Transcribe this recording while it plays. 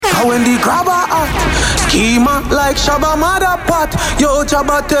And when the grabber hot, schema like Shabba mother pot. Yo,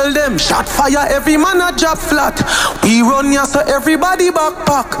 Jabba tell them, shot fire, every man a drop flat. We run ya so everybody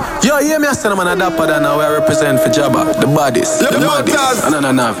backpack. Yo, hear me a son man a dapper than now I represent for Jabba. The bodies, the bodies, and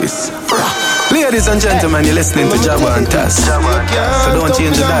a novice. Ladies and gentlemen, you're listening to Jabba and Taz. So don't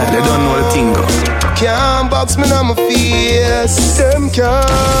change the dial, they don't know the thing go. Can't box me on my face. Them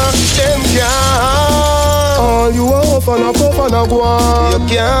can't. All you off and a puff and a go on. You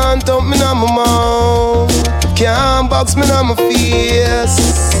can't dump me on my mouth. Can't box me on my face.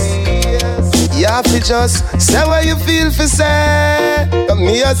 You have to just say what you feel for say. But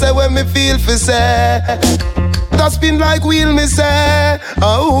me I say what me feel for say. That spin like wheel me say.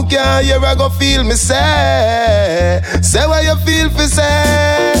 Oh, can you go feel me say. Say what you feel for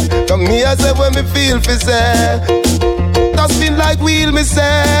say. Come me I say what me feel for say. That spin like wheel me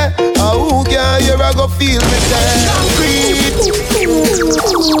say. Oh, can you go feel me say.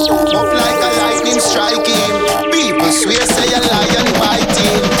 Up like a lightning striking. People swear say a lion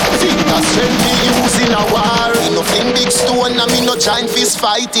biting. Fingers strength me using a war. Nothing big stone and me no giant fist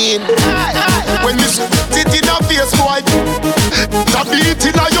fighting. When me sit in a face boy, the beat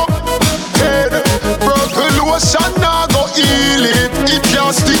in a your head. Purple lotion now go heal it. It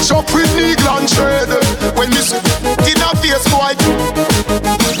can't stitch up with needle and thread. When me sit in a face boy,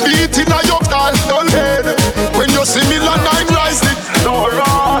 beat in a your dull head. When you see me like nine rise it, no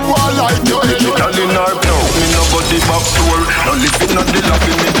run, one like your head. Digital in our blow, me no go the back door. No living on the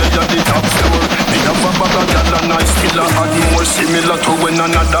lobby, me there at the top floor. Me have a bag of gal and I still a add more. Similar to when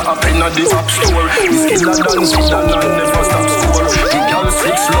another up in the app store. Me skiller than speed and I never stop score. The gal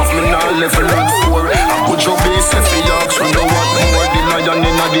 6 love me now level at 4. I put your base if you ask when you want more. The lion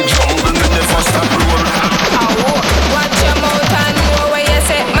in the jungle me never stop roar. Watch your mouth and know where you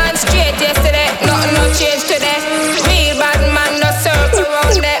say. Man straight yesterday, nothing no change today. Real bad man no circle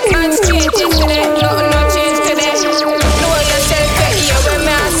around that. Man straight yesterday, nothing no change today. Know yourself to hear when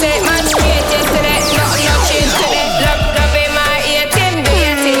me I say. Man straight yesterday, nothing no change today. Love in my ear, Tim do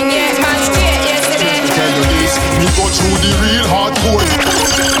your thing, yeah. Man straight yesterday. Tell you this, me go through the real hardcore.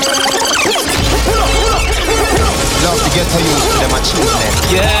 Love to get to you, them a children.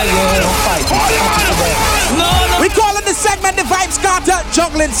 Yeah. Fight. No. We call it the segment, the Vybz Kartel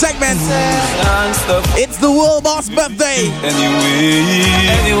juggling segment. It's the World Boss birthday.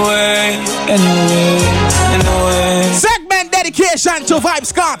 Anyway. Segment dedication to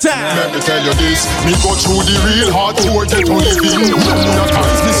Vybz Kartel. Let me tell you this, me go through the real hardcore get to living. That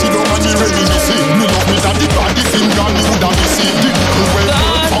times me sit down and me reminiscing. Me love me that the body finger me woulda missing.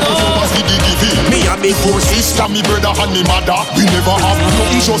 Me and me four sister, me brother and me mother. We never have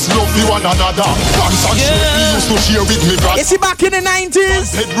nothing, just love me one another. Pants and shirt we used to share with me brother. You see back in the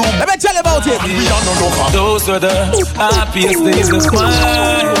 90s? Bedroom. Let me tell you about it. And we are no lover. Those were the happiest days of my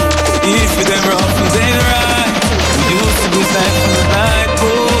life. If it ain't rough, it ain't right. We used to be time from the night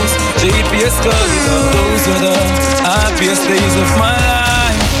post. GPS cause those were the happiest days of my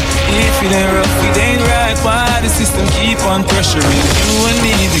life. If it ain't rough, it ain't right. Why the system keep on pressuring you and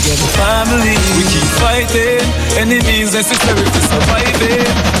me to get a family? We keep fighting, enemies necessary to survive it.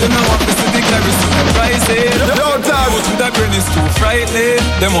 They don't want to see the garrison rising. Don't go to the ground, it's too frightening.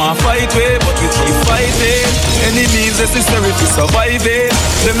 Them want fight with, but we keep fighting. Enemies necessary to survive it.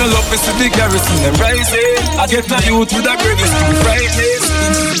 Them no love to see the garrison them rising. I get the youth with the ground, it's too frightening.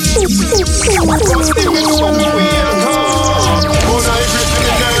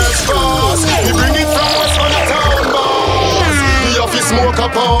 We bring it from what's on the town boss. We have to smoke a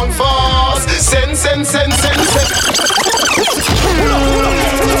pound fast. Send.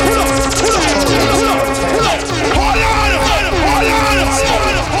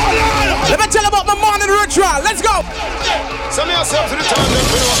 Let me tell you about my morning ritual. Let's go. Some of yourself to the town, then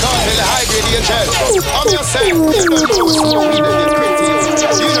we don't call it a high grade angel. I'm yourself, you don't know smoke,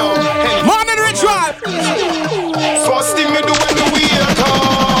 you know. Morning ritual. First thing me do when the wheel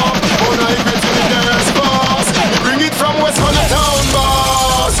come. On I get to the dance boss. Bring it from West on the town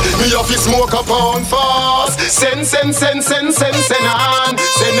boss. Me have to smoke a pound fast. Send on. Send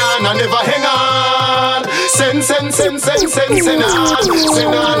on and never hang on. Send on. Send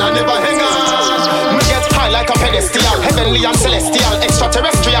on and never hang on. Me get high like a pedestal, heavenly and celestial,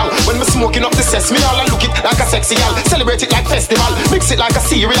 extraterrestrial. When me smoking up the sesame, I look it like a sexy gal. Celebrate it like festival, mix it like a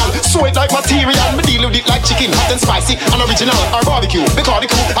cereal. Sew it like material, me deal with it like chicken, hot and spicy, and original, or barbecue. Because the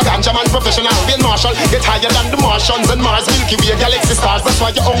crew, a ganja man professional, being Marshall, get higher than the Martians and Mars, Milky Way, galaxy stars. That's why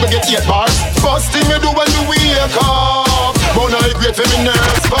you only get 8 bars. First thing me do when you wake up, but I great for me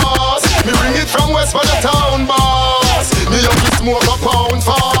nerves boss. Me bring it from West for the town boss. Me up to smoke a pound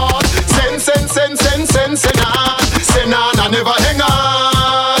fast. Send on. Send on and never hang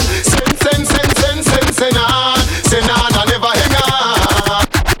on.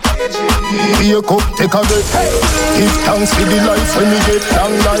 wake up, take a breath. Give thanks for the life when me get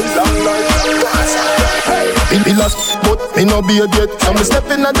long life. In last, but me no be a jet. So me step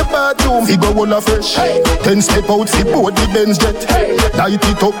in at the bathroom, he go all fresh. Then step out, fi board the Benz jet. Light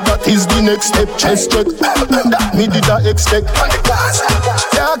it up, that is the next step. Chest check, that me did I expect.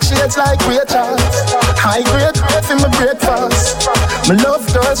 Dark shades like Rachel, high grade for my breakfast. Me love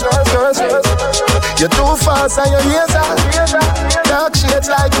girls. You're too fast and your ears are. Dark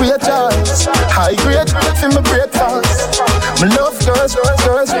shades like Rachel, high grade for my breakfast. Me love girls.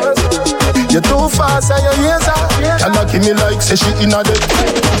 You're too fast and your ears are. Can I give me like say she in a debt?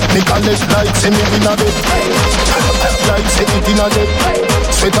 Me college like say me in a debt. Like say it in a debt.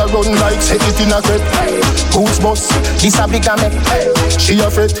 Sweater run like say it in a crepe. Who's boss? This a big game. She a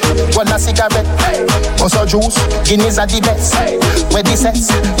fret. Want a cigarette? What's a juice? Guineas are the best. Where the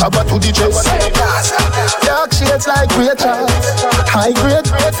sex? Cover to the chest. Dark shades like Rachel, high grade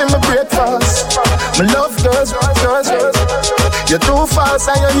for my breakfast. Me love girls. You're too fast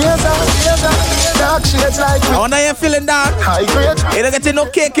and your ears are. Dark shades like Rachel. I wonder how you feeling, dog. High grade. You don't get no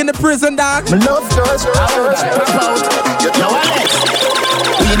cake in the prison, dog. Me love girls.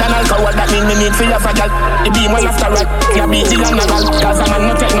 Weed and alcohol, that mean me need for your fragile. The beam well after right, you beat the animal. Cause a man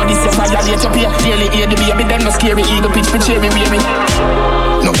no take no this, you violate your peer. Daily hear the baby, them no scary. Eagle pitch, cherry, baby.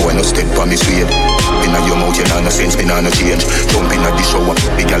 No boy no step on me suede. Inna your mouth you nah no sense, me nah no change. Jump inna the shower,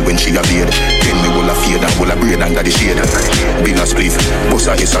 the girl when she a beard. Then me will a fade and will a braid under the shade. Bill a spliff, boss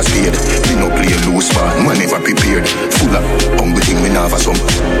a is a spade. Me no play loose man, man never prepared. Full of hungry thing me nah have some.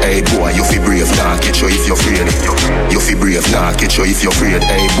 Hey boy, you fi brave, nah catch you if you're afraid. You fi brave, nah catch you if you're afraid.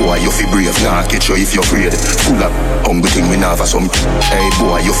 Hey boy, you fi brave, nah catch you if you're afraid. Full of hungry thing me nah have some. Hey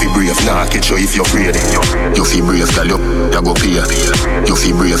boy, you fi brave, nah catch you if you're afraid. You fi brave, girl, you go pay. You fi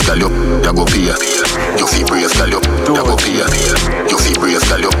brave, girl, you go pay. You fi brave, girl, you go pay. You fi brave,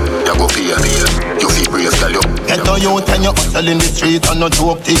 girl, you go pay. You fi brave, girl, you. Get on you and you hustle in the street and no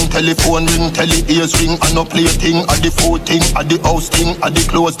joke thing. Telephone ring, ears ring and no play thing. At the food thing, at the house thing, at the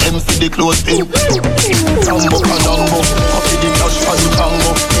clothes them for the clothes thing. Tambo canango, copy the cash for the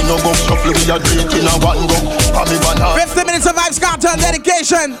tango. Me no go shuffle with a drink in a one go. For me banana. 50 minutes of Vybz Kartel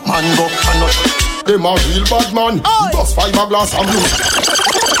dedication. Mango and no. Them a real bad man. Bust fiberglass and blue.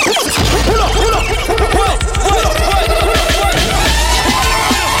 Pull up.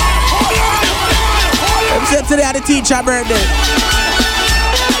 Them said today at the teacher birthday.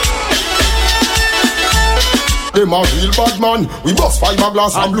 Them a real bad man. We bust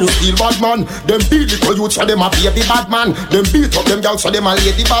fiberglass and blue steel bad man. Them beat little youth so them a baby bad man. Them beat up them girls so them a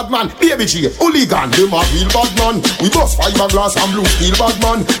lady bad man. Baby G, hooligan. Them a real bad man. We bust fiberglass and blue steel bad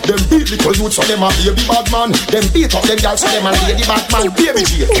man. Them beat little youth so them a baby bad man. Them beat up them girls so them a lady bad man. Baby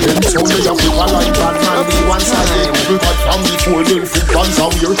G, them so they a people like bad man. Be once a day. We got from before them foot guns a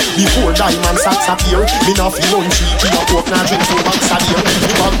wear. Before diamond sacks appear. Me not feel uncheeky. I walk now drink 2 bags a year.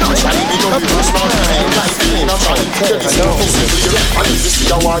 Me bag naturally me no be first man. Life me not try. Tell us no clear. And if you see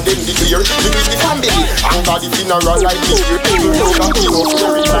a war them declare. Me with the family. And got the funeral like this year. People know that me off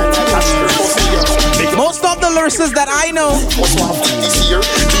every time to catch your. Most of the lyricists that I know,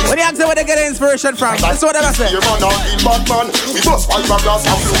 when you ask them where they get their inspiration from, that's what they say. We bust fiberglass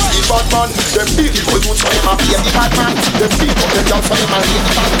and blue steel bad man. Them beat it for you so them a baby bad man. Them beat up them down so them a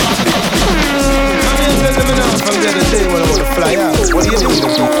lady bad man. Let me know from the other day when I want to fly out. What do you do?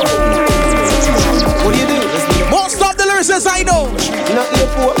 What do you do? Most of the lyricists I know. Not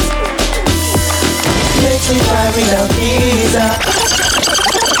airport. Makes me fly without visa.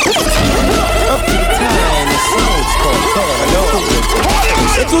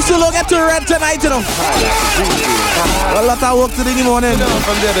 It's also look at to red tonight, you know. A lot of work to do in the morning.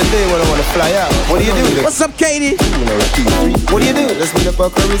 From the other day when I want to fly out. What do you do? What's up, Katie? What do you do? Let's meet up our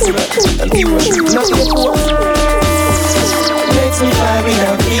charisma. Not airport. Makes me fly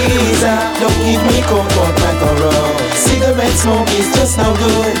without visa. Don't give me coke or crack or roll. Cigarette smoke is just no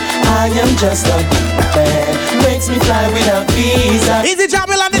good. I am just a fan. Makes me fly without visa. Easy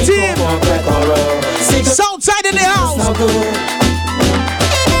Jamil on the team. Southside in the house. No good.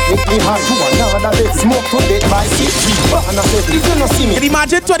 Make me hard to another day. Smoke to death by city. If you not see me, can you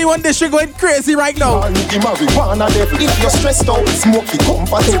imagine 21 District going crazy right now? If you're stressed out, smoke the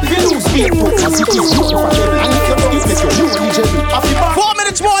comfortable. If you lose weight, focus it is good for them. And if you're not with you only jelly. 4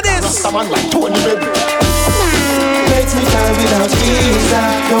 minutes more this. Makes me fly without visa.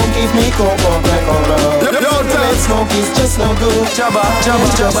 Don't give me coke or crack or roll. Cigarette smoke is just no good. Jabba.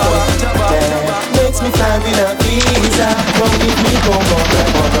 Makes me fly without visa. Don't give me coke or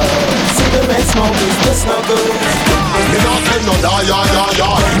crack or roll. Cigarette smoke is just no good. Me not say no yeah.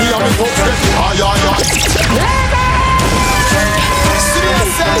 Me and me folks say yeah.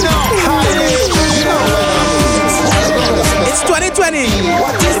 2020.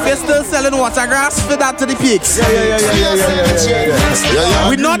 If you're still selling water grass, feed that to the pigs.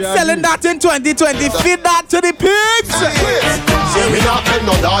 We're not selling that in 2020. Feed that to the pigs. Me not pay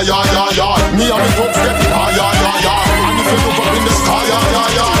no da ya ya ya. Me and me folks get ya ya ya ya. And if you look up in the sky ya ya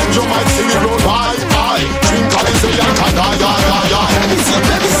ya, you might see me roll by. Drink all this ya ya ya ya ya.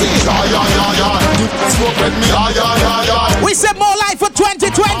 Let me see ya ya ya ya. Smoke with me ya ya ya ya. We said more life for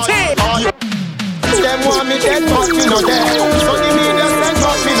 2020. Them want me dead, but me no dead. So the media said,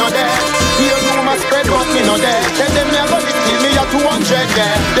 but me no dead. Here rumors spread, but me no dead. Tell them me a go kill me at 200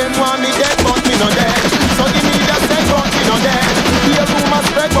 dead. Them want me dead, but me no dead. So the media said, but me no dead. Here rumors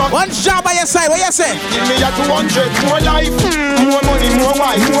spread, but one job by your side, what you say? Kill me at 200, more life, more money, more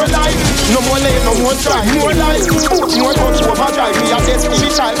wife, more life. No more lay, no more try, more life. More touch, overdrive. Me a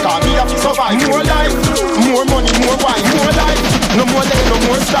destiny child, car me a survive. More life, more money, more wife, more life. No more lay, no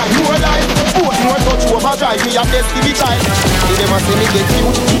more try, more life. More touch, overdrive. Me a destiny child. They dem a say me get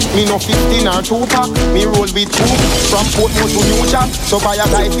cute. Me no 15 or 2 pack. Me roll with 2 from Portmore to New York. So buy a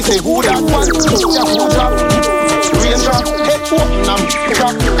life, he say who that one? Ranger, head open and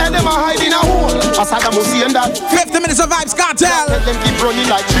drop. And them a hide in a hole. As Saddam Hussein that. 50 minutes of Vibes Cartel. Let them keep running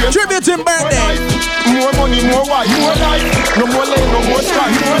like trains. Tributing birthday. More money, more wife, more life. No more lay, no more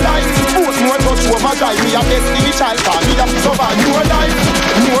strife, more life. More touch, overdrive. Me a destiny child, car me a survive. More life,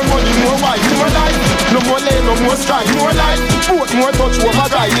 more money, more wife, more life. No more lay, no more strife, more life. More touch,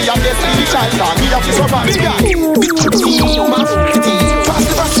 overdrive. Me a destiny child, car me a survive. Pass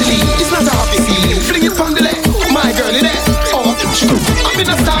the Vaseline, it's not a happy feeling. Fling it from the leg, my girl in there. Oh, I'm in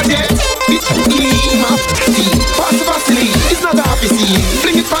a star yet. Pass the Vaseline, it's not a happy scene.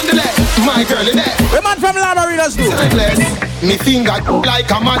 Fling it from the leg, my girl in there. The man from Lava Readers do. Me finger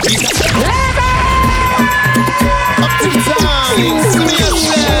like a magic. Up to time, baby.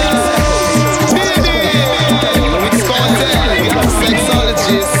 It's cartel,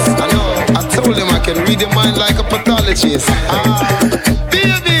 sexologist. I know, I told him I can read your mind like a pathologist.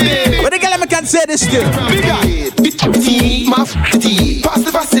 Baby. But the girl can say this still. My tea, pass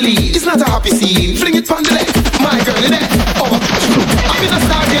the Vaseline. It's not a happy scene. Fling it on the leg, my girl in there. Oh, I'm in a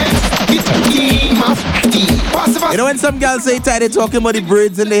star yet. My tea, pass the Vaseline. You know when some girls say tired, they talking about the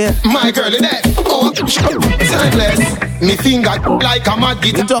braids in there. My girl in there. Oh, timeless. Me finger like a mad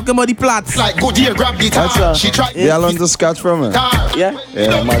guitar. You talking about the plaits. Like good ear grab guitar. She tried. Yeah, I learned to scratch from her. Yeah.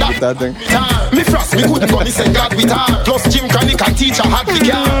 Yeah, mad guitar thing. Me frost, me good go, me say God with her. Plus Jim Chronic and teacher had the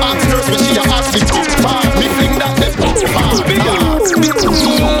car. Ask nurse when she ask me to far. Me fling that left far.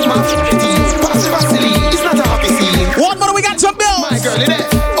 Pass the Vaseline, it's not a happy scene. What more we got some bills? My girl in there.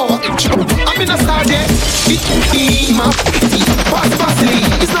 Oh, I'm in a star yet. Pass the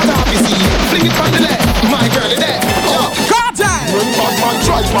Vaseline, it's not a happy scene. Fling it from the left, my girl in there. Oh, Cartel. when bad man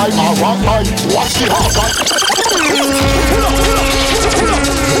tries my wrong mind, watch the hawk time, you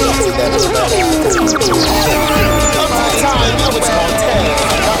know it's cartel.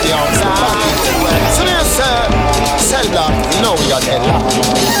 So yes, sir. Sell block, you know we are dead.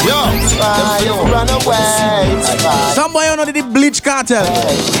 Yo, run away. Some boy know the Bleach Cartel.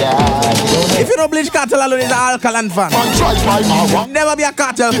 If you know Bleach Cartel alone is an Alkaline fan. Never be a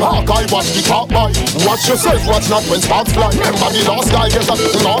cartel fan. I watch the top boy. Watch yourself, watch not when sparks fly. Remember the last guy gets a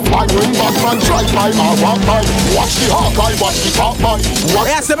off my ring back man. Drive by my walk by. Watch the hawk, I watch the top boy.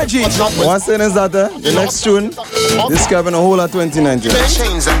 Yes, MG. One thing is that the next tune, this Kevin a whole of 2019. The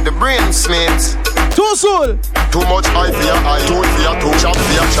chains and the brain smith. Too soon. Too much eye for your eye, tooth for your tooth, chop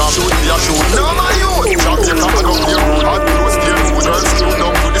for your chop, shoot for your shoot. No, my youth. Chop your cover up your root, hot close your root, girls screw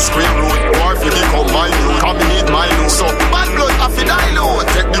down to the screen root. War for the come my root, come need my loot. So, bad blood, I feel die loot.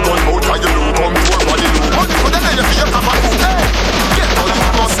 Take the gun out of your loot, come to a body loot. Hunt for the nigga for your cover root. Hey, get all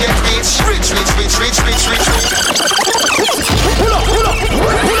you must get rich.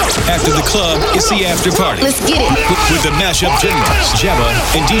 After the club, it's the after party. Let's get it. With the mashup generals, Jabba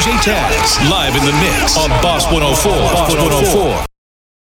and DJ Taz, live in the mix on Boss 104.